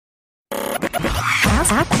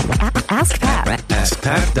AskPat.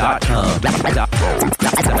 AskPat.com.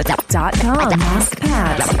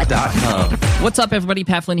 AskPat.com. What's up, everybody?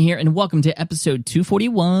 Pat Flynn here, and welcome to episode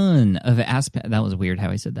 241 of AskPat. That was weird how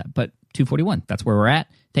I said that, but 241, that's where we're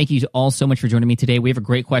at. Thank you all so much for joining me today. We have a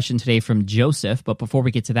great question today from Joseph, but before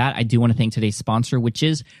we get to that, I do want to thank today's sponsor, which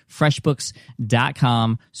is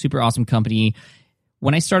FreshBooks.com. Super awesome company.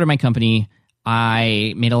 When I started my company,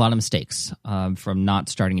 I made a lot of mistakes, from not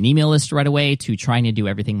starting an email list right away to trying to do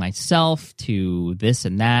everything myself to this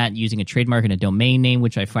and that, using a trademark and a domain name,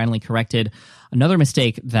 which I finally corrected. Another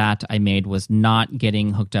mistake that I made was not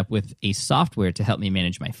getting hooked up with a software to help me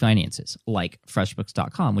manage my finances, like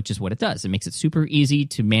FreshBooks.com, which is what it does. It makes it super easy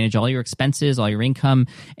to manage all your expenses, all your income,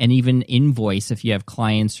 and even invoice if you have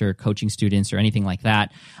clients or coaching students or anything like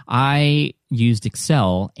that. I used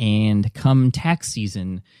Excel, and come tax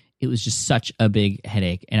season, it was just such a big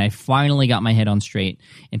headache, and I finally got my head on straight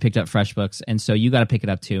and picked up FreshBooks, and so you got to pick it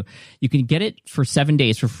up too. You can get it for 7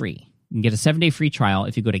 days for free. You can get a 7-day free trial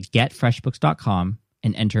if you go to getfreshbooks.com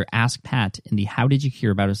and enter Ask Pat in the How Did You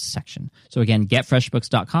Hear About Us section. So again,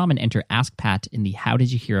 getfreshbooks.com and enter Ask Pat in the How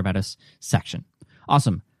Did You Hear About Us section.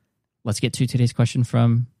 Awesome. Let's get to today's question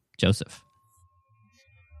from Joseph.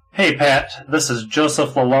 Hey, Pat. This is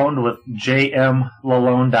Joseph Lalonde with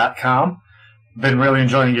jmlalonde.com. Been really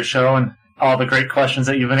enjoying your show and all the great questions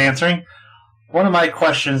that you've been answering. One of my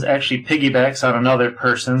questions actually piggybacks on another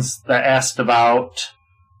person's that asked about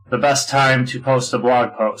the best time to post a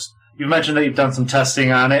blog post. You mentioned that you've done some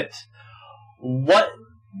testing on it. What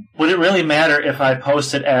would it really matter if I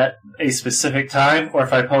posted at a specific time, or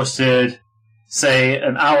if I posted, say,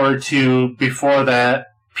 an hour or two before that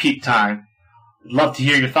peak time? I'd love to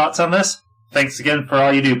hear your thoughts on this. Thanks again for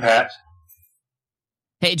all you do, Pat.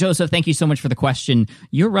 Hey, Joseph, thank you so much for the question.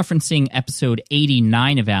 You're referencing episode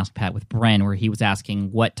 89 of Ask Pat with Bren, where he was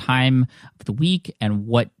asking what time of the week and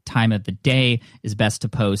what time of the day is best to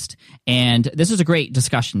post. And this is a great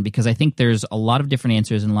discussion because I think there's a lot of different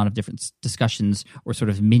answers and a lot of different discussions, or sort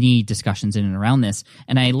of mini discussions in and around this.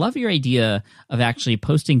 And I love your idea of actually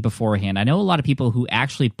posting beforehand. I know a lot of people who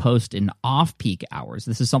actually post in off-peak hours.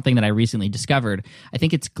 This is something that I recently discovered. I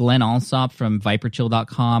think it's Glenn Alsop from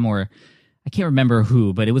viperchill.com, or I can't remember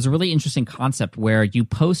who, but it was a really interesting concept where you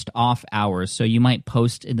post off hours. So you might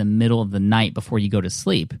post in the middle of the night before you go to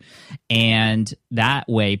sleep. And that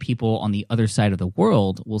way, people on the other side of the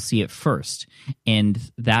world will see it first. And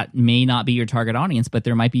that may not be your target audience, but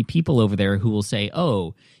there might be people over there who will say,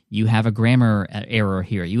 oh, you have a grammar error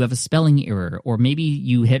here, you have a spelling error, or maybe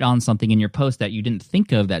you hit on something in your post that you didn't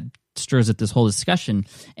think of that stirs up this whole discussion.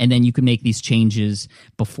 And then you can make these changes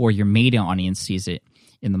before your main audience sees it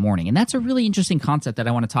in the morning. And that's a really interesting concept that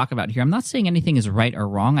I want to talk about here. I'm not saying anything is right or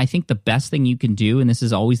wrong. I think the best thing you can do, and this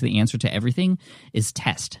is always the answer to everything, is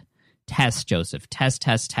test. Test, Joseph. Test.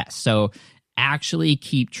 So actually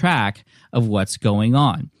keep track of what's going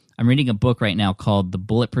on. I'm reading a book right now called The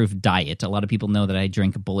Bulletproof Diet. A lot of people know that I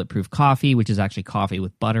drink bulletproof coffee, which is actually coffee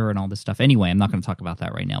with butter and all this stuff. Anyway, I'm not going to talk about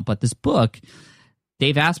that right now. But this book,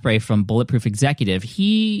 Dave Asprey from Bulletproof Executive,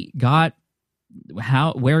 he got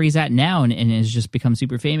where he's at now and has just become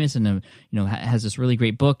super famous, and has this really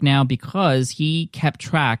great book now because he kept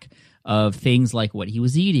track of things like what he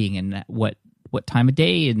was eating and what time of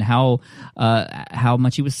day and how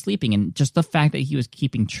much he was sleeping, and just the fact that he was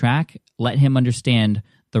keeping track let him understand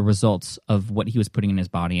the results of what he was putting in his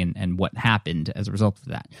body and what happened as a result of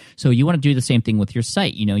that. So you want to do the same thing with your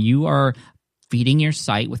site. You are feeding your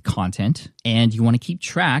site with content, and you want to keep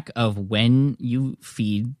track of when you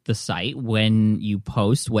feed the site, when you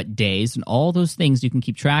post, what days, and all those things you can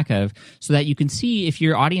keep track of so that you can see if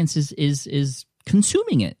your audience is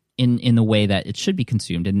consuming it in the way that it should be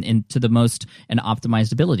consumed and to the most and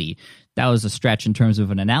optimized ability. That was a stretch in terms of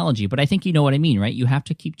an analogy, but I think you know what I mean, right? You have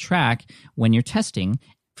to keep track when you're testing.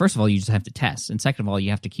 First of all, you just have to test. And second of all,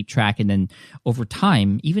 you have to keep track. And then over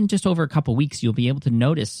time, even just over a couple weeks, you'll be able to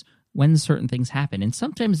notice when certain things happen. And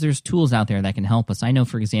sometimes there's tools out there that can help us. I know,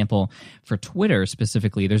 for example, for Twitter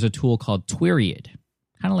specifically, there's a tool called Twiriad,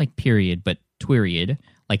 kind of like period, but Twiriad,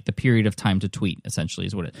 like the period of time to tweet, essentially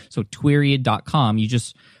is what it is. So Twiriad.com, you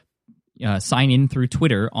just sign in through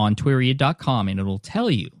Twitter on Twiriad.com, and it'll tell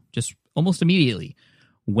you just almost immediately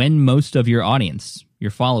when most of your audience,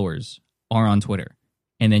 your followers, are on Twitter.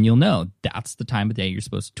 And then you'll know that's the time of day you're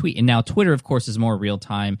supposed to tweet. And now Twitter, of course, is more real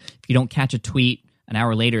time. If you don't catch a tweet an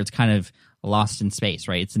hour later, it's kind of lost in space,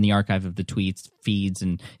 right? It's in the archive of the tweets, feeds,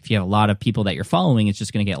 and if you have a lot of people that you're following, it's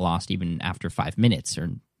just going to get lost even after 5 minutes or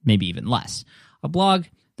maybe even less. A blog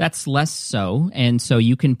That's less so. And so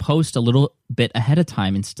you can post a little bit ahead of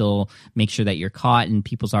time and still make sure that you're caught in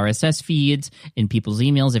people's RSS feeds, in people's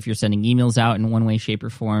emails, if you're sending emails out in one way, shape, or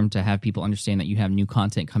form to have people understand that you have new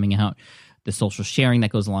content coming out. The social sharing that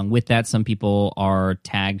goes along with that. Some people are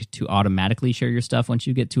tagged to automatically share your stuff once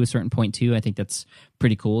you get to a certain point too. I think that's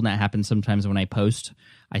pretty cool. And that happens sometimes when I post.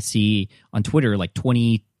 I see on Twitter like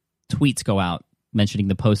 20 tweets go out mentioning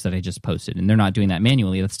the post that I just posted, and they're not doing that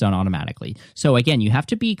manually. That's done automatically. So again, you have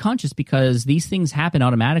to be conscious because these things happen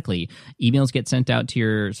automatically. Emails get sent out to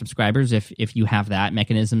your subscribers if you have that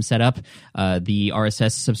mechanism set up. The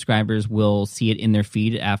RSS subscribers will see it in their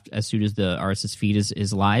feed as soon as the RSS feed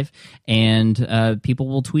is live, and people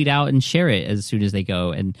will tweet out and share it as soon as they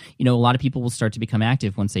go. And a lot of people will start to become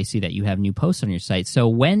active once they see that you have new posts on your site. So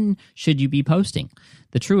when should you be posting?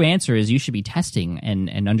 The true answer is you should be testing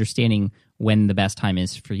and understanding when the best time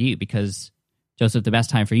is for you, because, Joseph, the best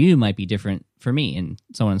time for you might be different for me, and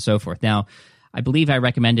so on and so forth. Now, I believe I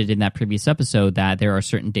recommended in that previous episode that there are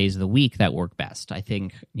certain days of the week that work best. I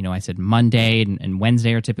think, I said Monday and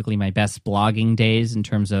Wednesday are typically my best blogging days in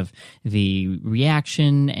terms of the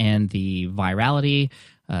reaction and the virality,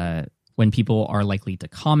 when people are likely to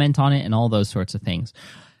comment on it and all those sorts of things.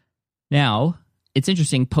 Now, it's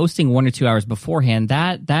interesting, posting 1 or 2 hours beforehand,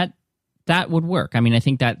 that would work. I mean, I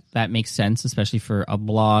think that makes sense, especially for a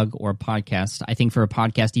blog or a podcast. I think for a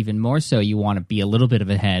podcast even more so, you want to be a little bit of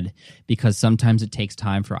ahead because sometimes it takes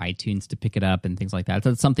time for iTunes to pick it up and things like that.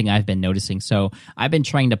 That's something I've been noticing. So I've been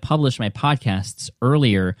trying to publish my podcasts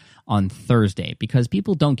earlier on Thursday because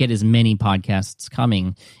people don't get as many podcasts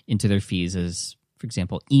coming into their feeds as, for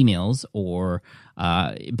example, emails or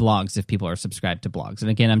blogs if people are subscribed to blogs.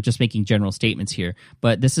 And again, I'm just making general statements here,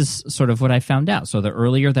 but this is sort of what I found out. So the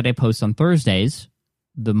earlier that I post on Thursdays,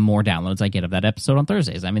 the more downloads I get of that episode on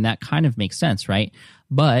Thursdays. I mean, that kind of makes sense, right?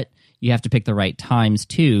 But you have to pick the right times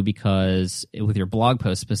too, because with your blog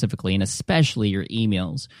posts specifically, and especially your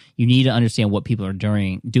emails, you need to understand what people are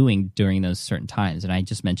doing during those certain times. And I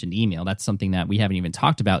just mentioned email. That's something that we haven't even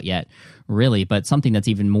talked about yet, really, but something that's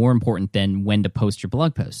even more important than when to post your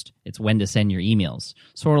blog post. It's when to send your emails.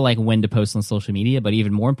 Sort of like when to post on social media, but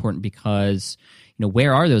even more important because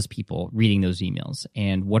where are those people reading those emails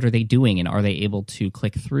and what are they doing, and are they able to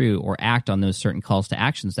click through or act on those certain calls to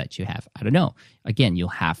actions that you have? I don't know. Again, you'll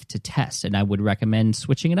have to test, and I would recommend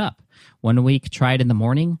switching it up. 1 week, try it in the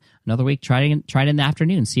morning. Another week, try it in the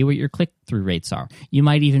afternoon. See what your click-through rates are. You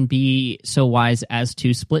might even be so wise as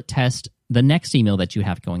to split test the next email that you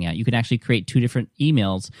have going out. You can actually create 2 different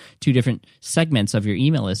emails, 2 different segments of your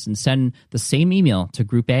email list, and send the same email to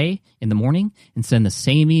Group A in the morning and send the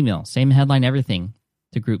same email, same headline, everything,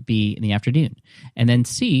 to Group B in the afternoon. And then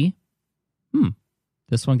see,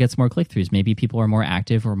 this one gets more click-throughs. Maybe people are more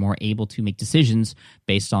active or more able to make decisions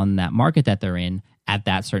based on that market that they're in at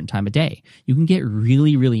that certain time of day. You can get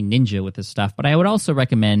really, really ninja with this stuff, but I would also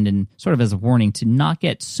recommend, and sort of as a warning, to not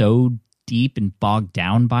get so deep and bogged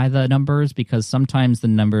down by the numbers, because sometimes the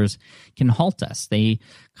numbers can halt us. They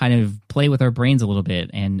kind of play with our brains a little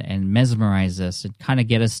bit and mesmerize us and kind of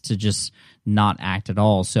get us to just not act at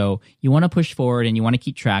all. So you want to push forward and you want to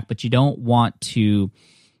keep track, but you don't want to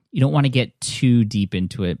get too deep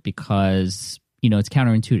into it because it's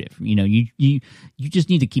counterintuitive. You just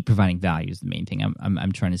need to keep providing value is the main thing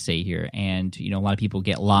I'm trying to say here. And a lot of people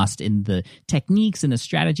get lost in the techniques and the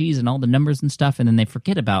strategies and all the numbers and stuff, and then they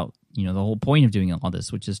forget about the whole point of doing all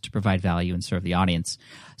this, which is to provide value and serve the audience.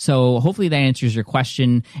 So hopefully that answers your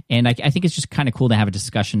question. And I think it's just kind of cool to have a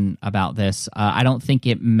discussion about this. I don't think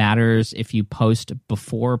it matters if you post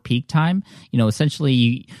before peak time.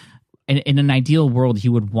 Essentially, in an ideal world,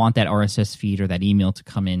 you would want that RSS feed or that email to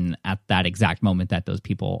come in at that exact moment that those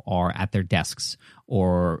people are at their desks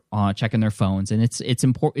or checking their phones. And it's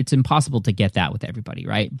impossible to get that with everybody,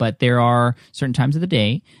 right? But there are certain times of the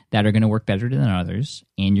day that are going to work better than others,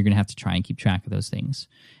 and you're going to have to try and keep track of those things.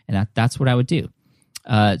 And that's what I would do.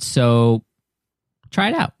 So try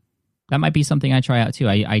it out. That might be something I try out too.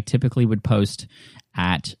 I typically would post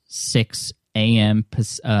at 6 a.m.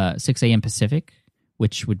 Pacific,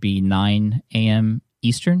 which would be 9 a.m.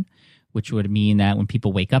 Eastern, which would mean that when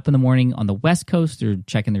people wake up in the morning on the West Coast, they're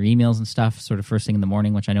checking their emails and stuff sort of first thing in the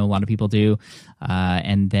morning, which I know a lot of people do.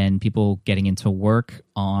 And then people getting into work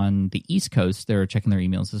on the East Coast, they're checking their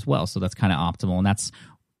emails as well. So that's kind of optimal. And that's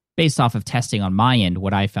based off of testing on my end,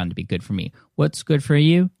 what I found to be good for me. What's good for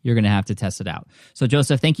you? You're going to have to test it out. So,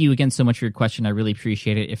 Joseph, thank you again so much for your question. I really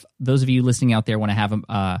appreciate it. If those of you listening out there want to have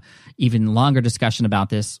a even longer discussion about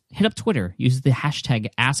this, hit up Twitter. Use the hashtag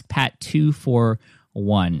AskPat2 for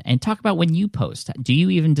one. And talk about when you post. Do you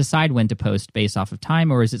even decide when to post based off of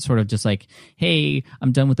time, or is it sort of just like, hey,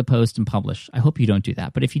 I'm done with the post and publish? I hope you don't do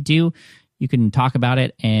that. But if you do, you can talk about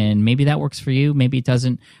it, and maybe that works for you. Maybe it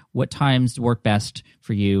doesn't. What times work best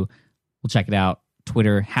for you? We'll check it out.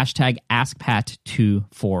 Twitter, hashtag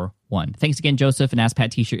AskPat241. Thanks again, Joseph. An Ask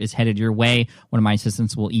Pat t-shirt is headed your way. One of my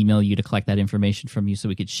assistants will email you to collect that information from you so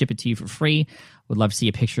we could ship it to you for free. Would love to see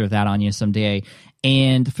a picture of that on you someday.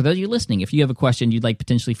 And for those of you listening, if you have a question you'd like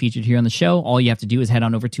potentially featured here on the show, all you have to do is head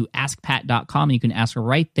on over to askpat.com, and you can ask her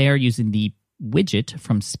right there using the widget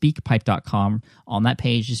from speakpipe.com. On that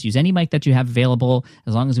page, just use any mic that you have available.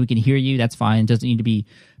 As long as we can hear you, that's fine. It doesn't need to be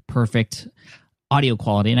perfect audio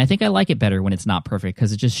quality. And I think I like it better when it's not perfect,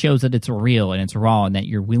 because it just shows that it's real and it's raw and that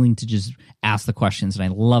you're willing to just ask the questions. And I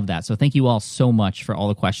love that. So thank you all so much for all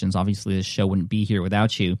the questions. Obviously, this show wouldn't be here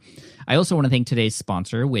without you. I also want to thank today's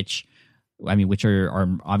sponsor, which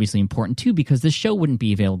are obviously important too, because this show wouldn't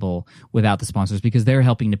be available without the sponsors, because they're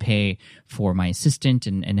helping to pay for my assistant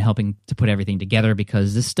and helping to put everything together,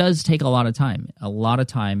 because this does take a lot of time.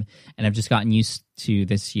 And I've just gotten used to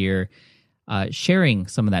this year sharing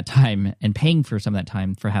some of that time and paying for some of that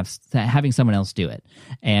time for having someone else do it.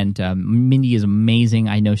 And Mindy is amazing.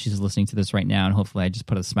 I know she's listening to this right now, and hopefully I just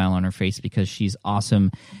put a smile on her face, because she's awesome.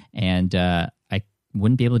 And I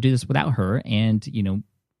wouldn't be able to do this without her. And,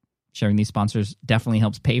 sharing these sponsors definitely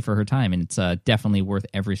helps pay for her time, and it's definitely worth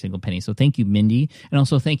every single penny. So thank you, Mindy. And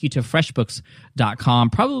also thank you to FreshBooks.com,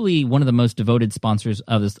 probably one of the most devoted sponsors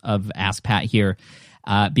of Ask Pat here,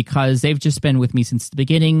 because they've just been with me since the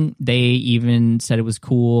beginning. They even said it was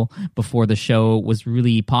cool before the show was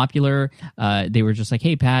really popular. They were just like,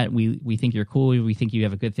 hey, Pat, we think you're cool. We think you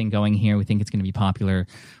have a good thing going here. We think it's going to be popular.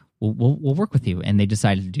 We'll work with you. And they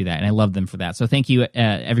decided to do that, and I love them for that. So thank you,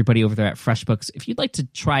 everybody over there at FreshBooks. If you'd like to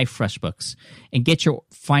try FreshBooks and get your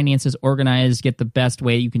finances organized, get the best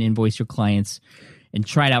way you can invoice your clients, and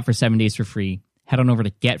try it out for 7 days for free, head on over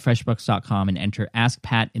to getfreshbooks.com and enter Ask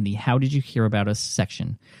Pat in the How Did You Hear About Us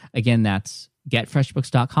section. Again, that's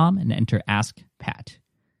getfreshbooks.com and enter Ask Pat.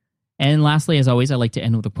 And lastly, as always, I like to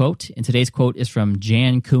end with a quote. And today's quote is from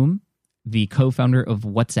Jan Koum, the co-founder of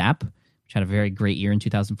WhatsApp, which had a very great year in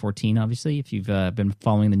 2014, obviously, if you've been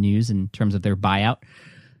following the news in terms of their buyout.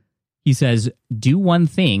 He says, do one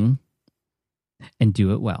thing and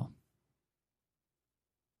do it well.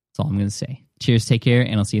 That's all I'm going to say. Cheers, take care,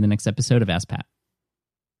 and I'll see you in the next episode of Ask Pat.